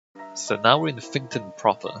So now we're in Finkton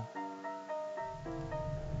proper.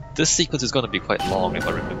 This sequence is going to be quite long if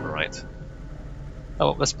I remember right.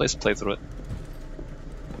 Oh, let's play through it.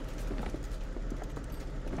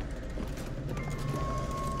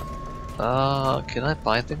 Can I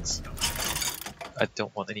buy things? I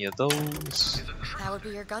don't want any of those. That would be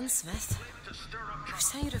your gunsmith. Who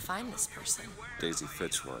sent you to find this person? Daisy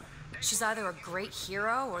Fitzroy. She's either a great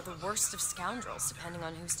hero or the worst of scoundrels, depending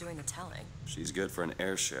on who's doing the telling. She's good for an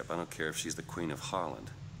airship. I don't care if she's the Queen of Harland.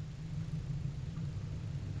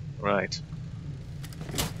 Right.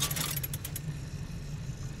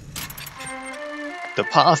 The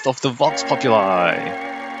path of the Vox Populi.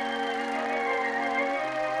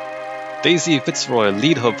 Daisy Fitzroy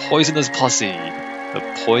lead her poisonous posse. The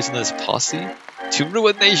poisonous posse? To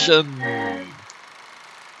ruin nation!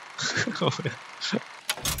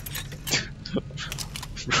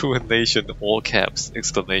 Ruin nation, all caps,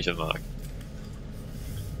 exclamation mark.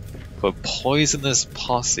 For poisonous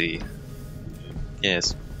posse.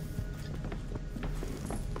 Yes.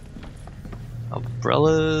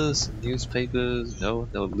 Umbrellas, newspapers, no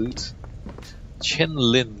loot. Chen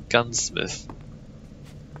Lin gunsmith.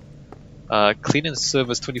 Cleaning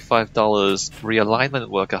service $25, realignment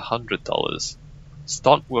work $100,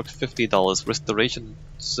 stock work $50, restoration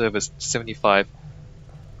service $75.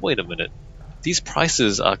 Wait a minute, these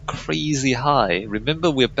prices are crazy high. Remember,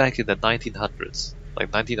 we're back in the 1900s,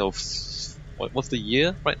 like 1900. What's the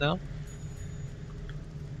year right now?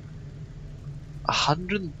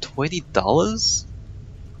 $120?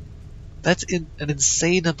 That's an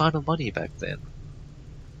insane amount of money back then.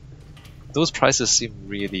 Those prices seem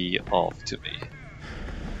really off to me.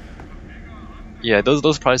 Yeah,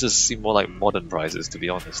 those prices seem more like modern prices, to be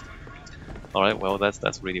honest. Alright, well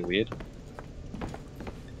that's really weird.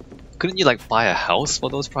 Couldn't you like buy a house for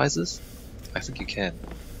those prices? I think you can.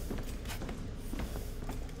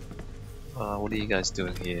 What are you guys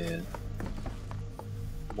doing here?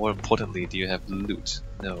 More importantly, do you have loot?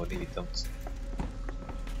 No, maybe don't.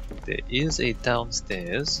 There is a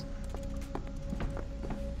downstairs.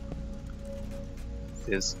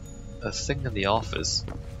 There's a thing in the office.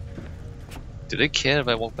 Do they care if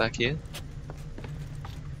I walk back here?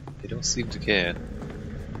 They don't seem to care.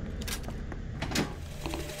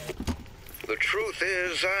 The truth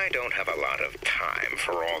is, I don't have a lot of time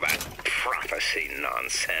for all that prophecy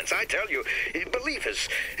nonsense. I tell you, belief is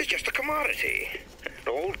just a commodity.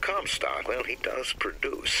 Old Comstock, well, he does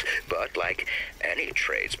produce, but like any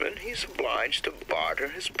tradesman, he's obliged to barter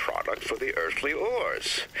his product for the earthly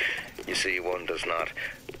ores. You see, one does not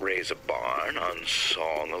raise a barn on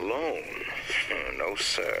song alone. No,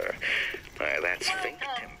 sir. That's Fink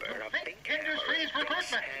timber, a Fink Industries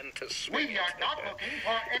recruitment. And to swing We are not looking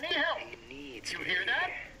for any help. He needs You me. hear that?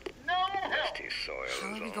 No help. Rusty soil How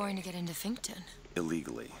is are we on. going to get into Finkton?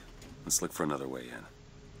 Illegally. Let's look for another way in.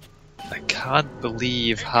 I can't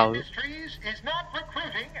believe Fink how... Industries is not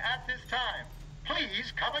recruiting at this time.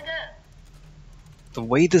 Please come again. The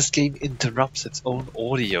way this game interrupts its own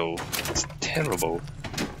audio is terrible.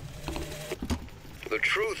 The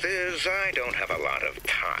truth is, I don't have a lot of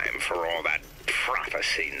time for all that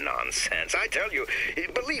prophecy nonsense. I tell you,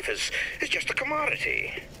 belief is just a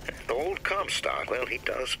commodity. Old Comstock, well, he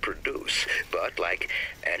does produce, but like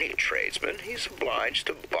any tradesman, he's obliged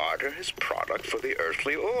to barter his product for the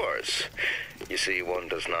earthly ores. You see, one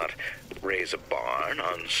does not raise a barn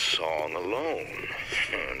on song alone.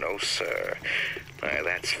 No, sir.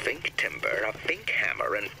 That's Fink timber, a Fink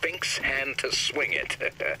hammer, and Fink's hand to swing it.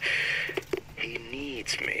 He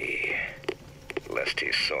needs me, lest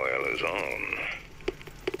he soil his own.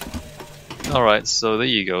 Alright, so there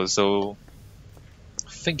you go. So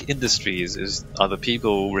Fink Industries are the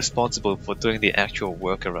people responsible for doing the actual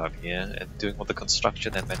work around here and doing all the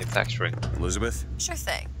construction and manufacturing. Elizabeth? Sure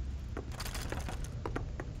thing.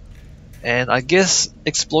 And I guess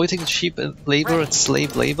exploiting cheap labor and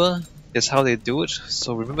slave labor is how they do it.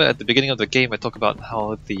 So remember at the beginning of the game I talked about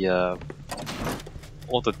how the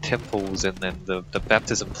all the temples and the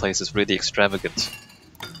baptism place is really extravagant.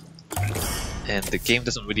 And the game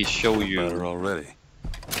doesn't really show you Better already.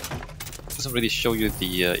 doesn't really show you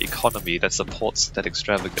the economy that supports that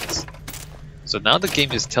extravagance. So now the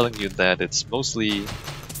game is telling you that it's mostly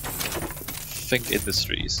Fink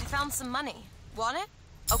Industries. I found some money. Want it?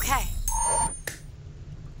 Okay.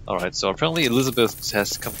 Alright, so apparently Elizabeth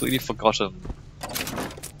has completely forgotten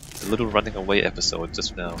the little running away episode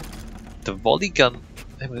just now. The volley gun...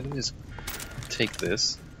 Hey, let me just take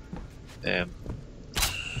this and...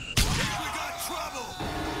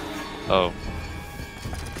 Oh.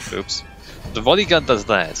 Oops. The volley gun does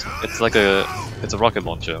that. It's like it's a rocket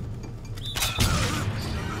launcher.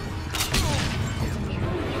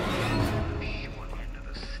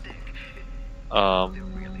 Alright,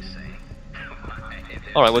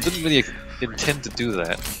 well, didn't really intend to do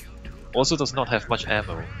that. Also does not have much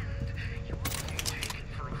ammo.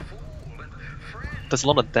 Does a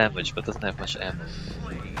lot of damage, but doesn't have much ammo.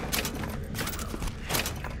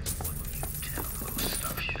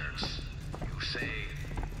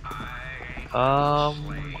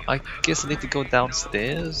 I guess I need to go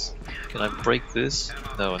downstairs. Can I break this?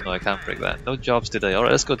 No, I can't break that. No jobs today.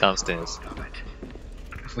 Alright, let's go downstairs.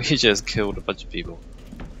 We just killed a bunch of people.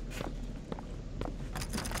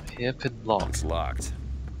 Hairpin lock. It's locked.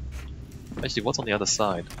 Actually, what's on the other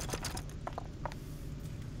side?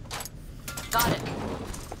 Got it.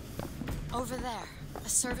 Over there, a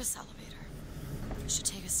service elevator. Should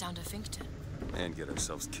take us down to Finkton. And get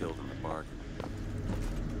ourselves killed in the bargain.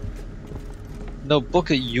 No,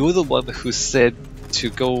 Booker, you're the one who said to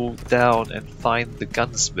go down and find the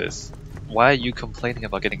gunsmith. Why are you complaining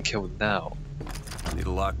about getting killed now? Need a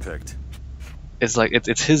lock picked. It's like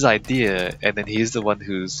it's his idea, and then he's the one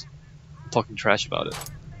who's talking trash about it.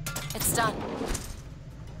 It's done.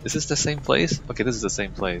 Is this the same place? Okay, this is the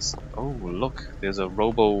same place. Oh, look, there's a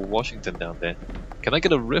Robo Washington down there. Can I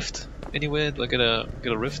get a rift anywhere? Do I get a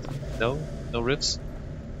rift? No? No rifts?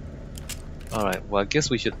 Alright, well I guess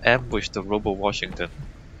we should ambush the Robo Washington.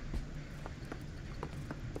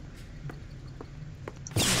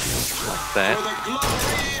 Like that.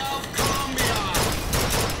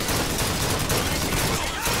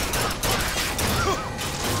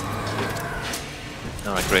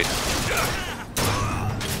 Alright, great.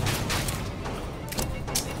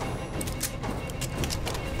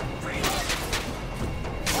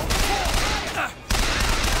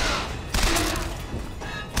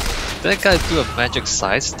 Did that guy do a magic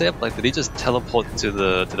sidestep? Like, did he just teleport to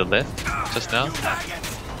the left just now?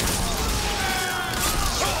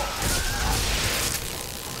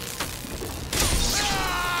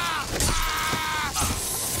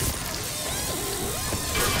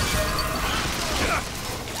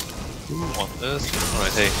 Who on earth?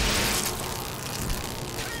 Alright, hey.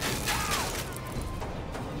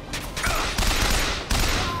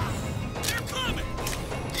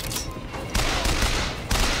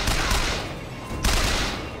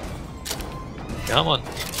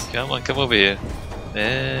 Come on, come over here.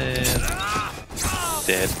 And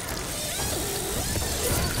dead.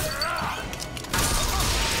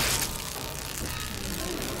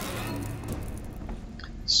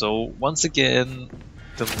 So once again,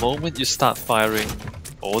 the moment you start firing,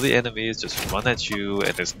 all the enemies just run at you,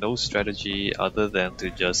 and there's no strategy other than to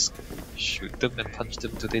just shoot them and punch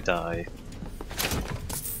them till they die.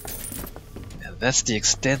 And that's the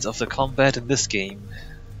extent of the combat in this game.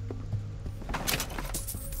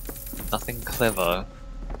 Nothing clever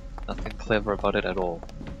about it at all.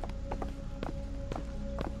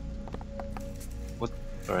 What?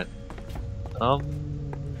 Alright.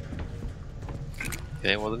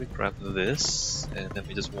 Okay, well let me grab this, and then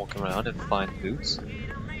we just walk around and find loot.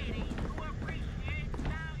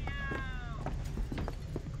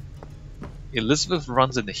 Elizabeth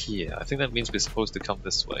runs in here. I think that means we're supposed to come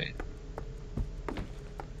this way.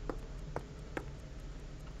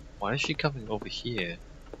 Why is she coming over here?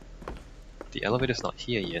 The elevator's not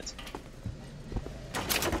here yet.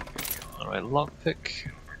 Alright,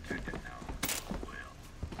 lockpick.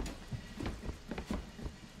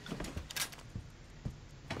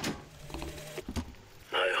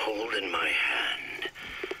 I hold in my hand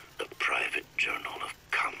the private journal of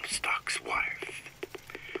Comstock's wife.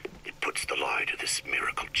 It puts the lie to this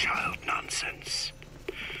miracle child nonsense.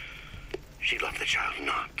 She loved the child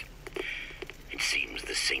not. It seems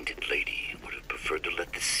the sainted lady would have preferred to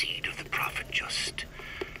let the seed of the prophet just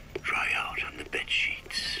dry out on the bed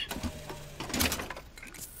sheets.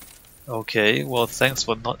 Okay, well thanks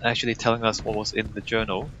for not actually telling us what was in the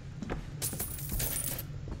journal.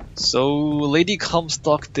 So Lady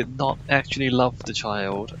Comstock did not actually love the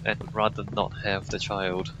child and would rather not have the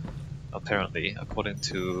child, apparently, according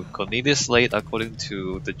to Cornelius Slate, according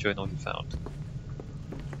to the journal he found.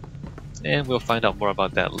 And we'll find out more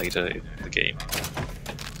about that later in the game.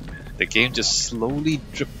 The game just slowly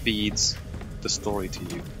drip feeds the story to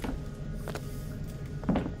you.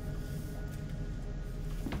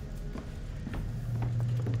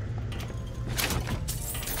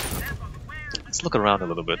 Let's look around a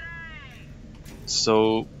little bit.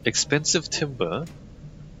 So, expensive timber,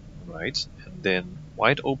 right? And then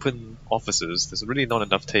wide open offices. There's really not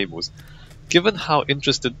enough tables. Given how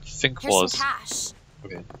interested Fink Here's was. some cash.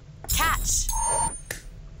 Okay. Catch.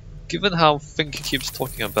 Given how Fink keeps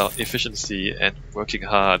talking about efficiency and working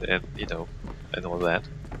hard and, you know, and all that,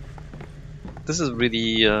 this is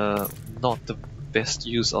really not the best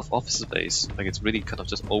use of office space. Like it's really kind of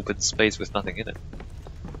just open space with nothing in it.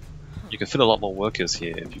 You can fit a lot more workers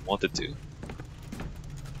here if you wanted to.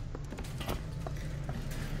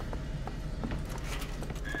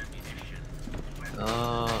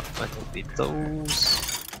 I don't need those.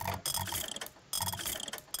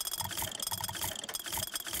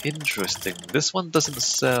 Interesting. This one doesn't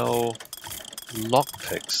sell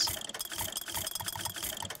lockpicks.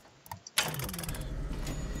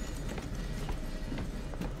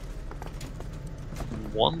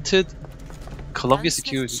 Wanted? Columbia Gunsmith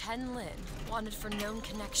Security. Chen Lin, wanted for known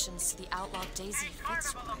connections to the outlaw Daisy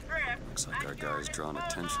Fitzroy. Looks like our guy's drawn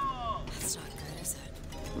attention. That's not good, is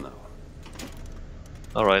it? No.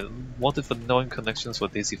 Alright, wanted for known connections for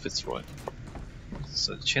Daisy Fitzroy.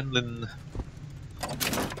 So Chen Lin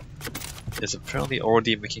is apparently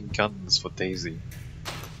already making guns for Daisy.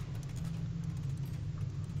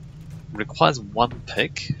 Requires one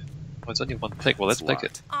pick? Oh, it's only one pick. Well, let's pick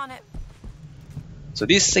it. On it. So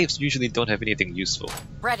these safes usually don't have anything useful.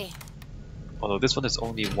 Ready. Although this one is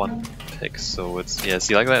only one pick, so it's, yeah,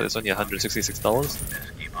 see like that, it's only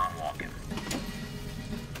 $166. Keep on walking.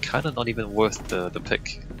 Kinda not even worth the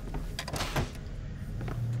pick.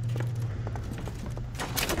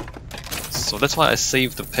 So that's why I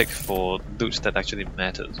saved the pick for loot that actually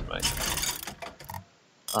matters, right?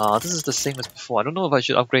 This is the same as before. I don't know if I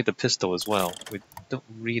should upgrade the pistol as well. We don't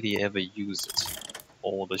really ever use it.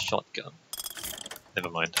 Or the shotgun. Never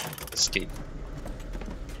mind. Escape.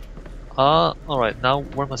 Alright, now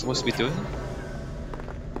what am I supposed to be doing?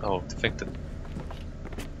 Oh, to Finkton.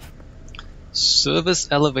 Service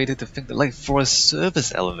elevator to Finkton. Like, for a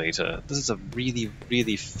service elevator, this is a really,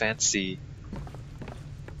 really fancy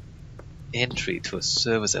entry to a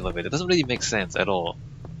service elevator. It doesn't really make sense at all.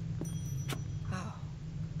 Oh.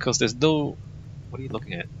 Because there's no... What are you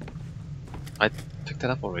looking at? I picked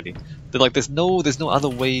that up already. There's no other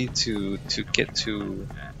way to get to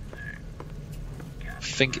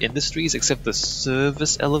Fink Industries except the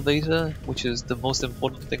service elevator, which is the most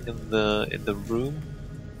important thing in the room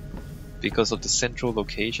because of the central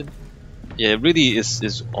location. Yeah, it really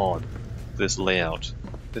is odd. This layout.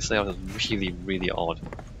 This layout is really, really odd.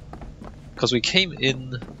 Because we came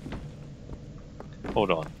in.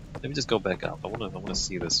 Hold on. Let me just go back up. I wanna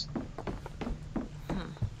see this.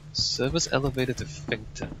 Service elevator to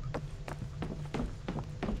Finkton.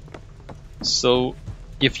 So,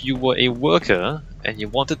 if you were a worker and you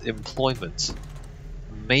wanted employment,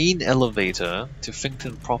 main elevator to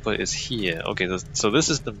Finkton proper is here. Okay, so this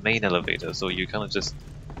is the main elevator. So you kind of just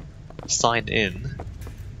sign in,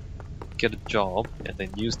 get a job, and then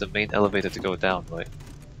use the main elevator to go down, right?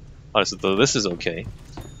 Alright, so this is okay.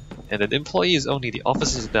 And then employee is only the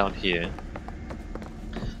offices down here.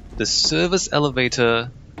 The service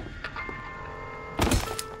elevator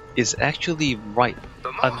is actually right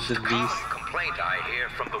The most underneath. common complaint I hear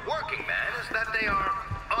from the working man is that they are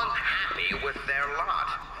unhappy with their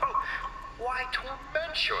lot. Oh, why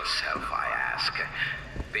torment yourself, I ask?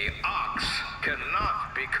 The ox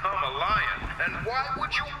cannot become a lion, and why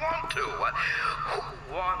would you want to?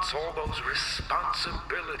 Who wants all those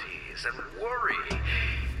responsibilities and worry?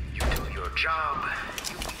 You do your job,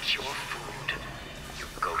 you eat your food, you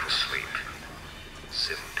go to sleep.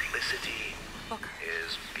 Simplicity Booker.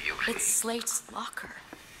 is beauty. It's Slate's locker.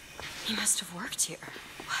 He must have worked here.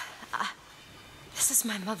 This is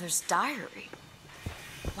my mother's diary.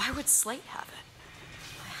 Why would Slate have it?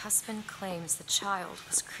 My husband claims the child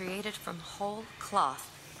was created from whole cloth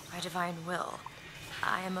by divine will.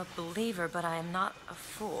 I am a believer, but I am not a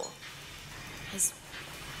fool. His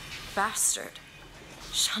bastard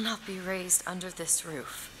shall not be raised under this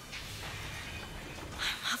roof.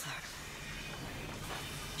 My mother.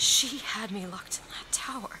 She had me locked in that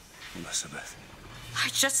tower. Elizabeth. I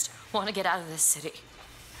just want to get out of this city.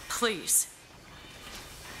 Please.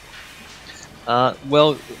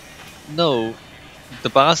 Well, no. The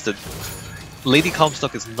bastard. Lady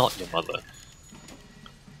Comstock is not your mother.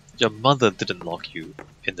 Your mother didn't lock you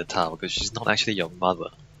in the tower because she's not actually your mother.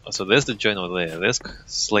 So there's the journal there. There's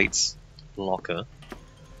Slate's locker.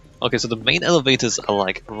 Okay, so the main elevators are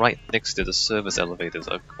like right next to the service elevators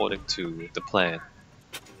according to the plan.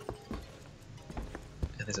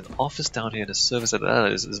 And there's an office down here and a service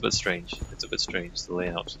elevator. Is a bit strange. It's a bit strange, the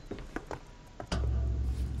layout.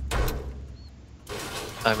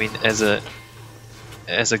 I mean, as a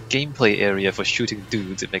gameplay area for shooting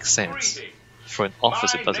dudes, it makes sense. Greetings. For an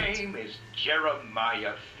office, it My doesn't. name is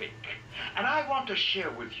Jeremiah Fink, and I want to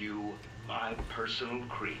share with you my personal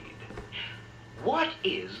creed. What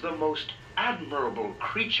is the most admirable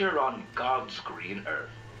creature on God's green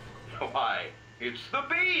earth? Why, it's the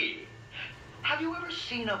bee. Have you ever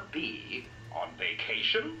seen a bee On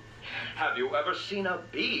vacation? Have you ever seen a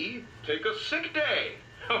bee take a sick day?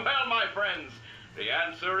 Well, my friends, the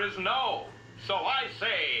answer is no. So I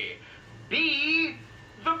say, be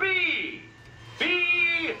the bee.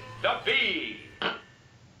 Be the bee.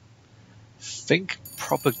 Fink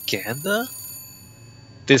propaganda?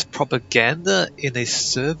 There's propaganda in a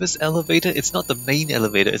service elevator? It's not the main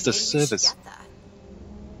elevator, it's the Maybe we should service. get that.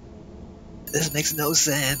 This makes no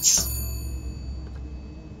sense.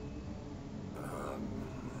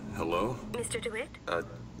 Hello? Mr. DeWitt?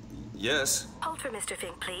 Yes. Hold for Mr.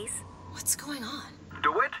 Fink, please. What's going on?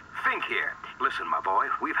 DeWitt, Fink here. Listen, my boy,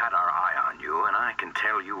 we've had our eye on you, and I can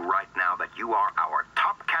tell you right now that you are our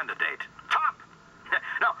top candidate. Top!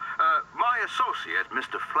 Now, my associate,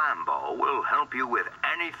 Mr. Flambeau, will help you with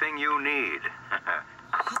anything you need.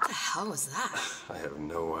 What the hell was that? I have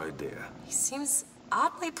no idea. He seems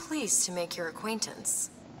oddly pleased to make your acquaintance.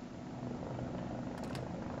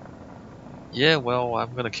 Yeah, well,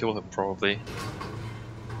 I'm gonna kill him probably.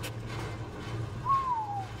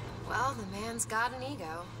 Well, the man's got an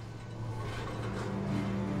ego.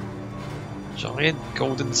 Giant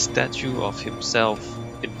golden statue of himself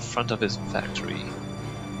in front of his factory.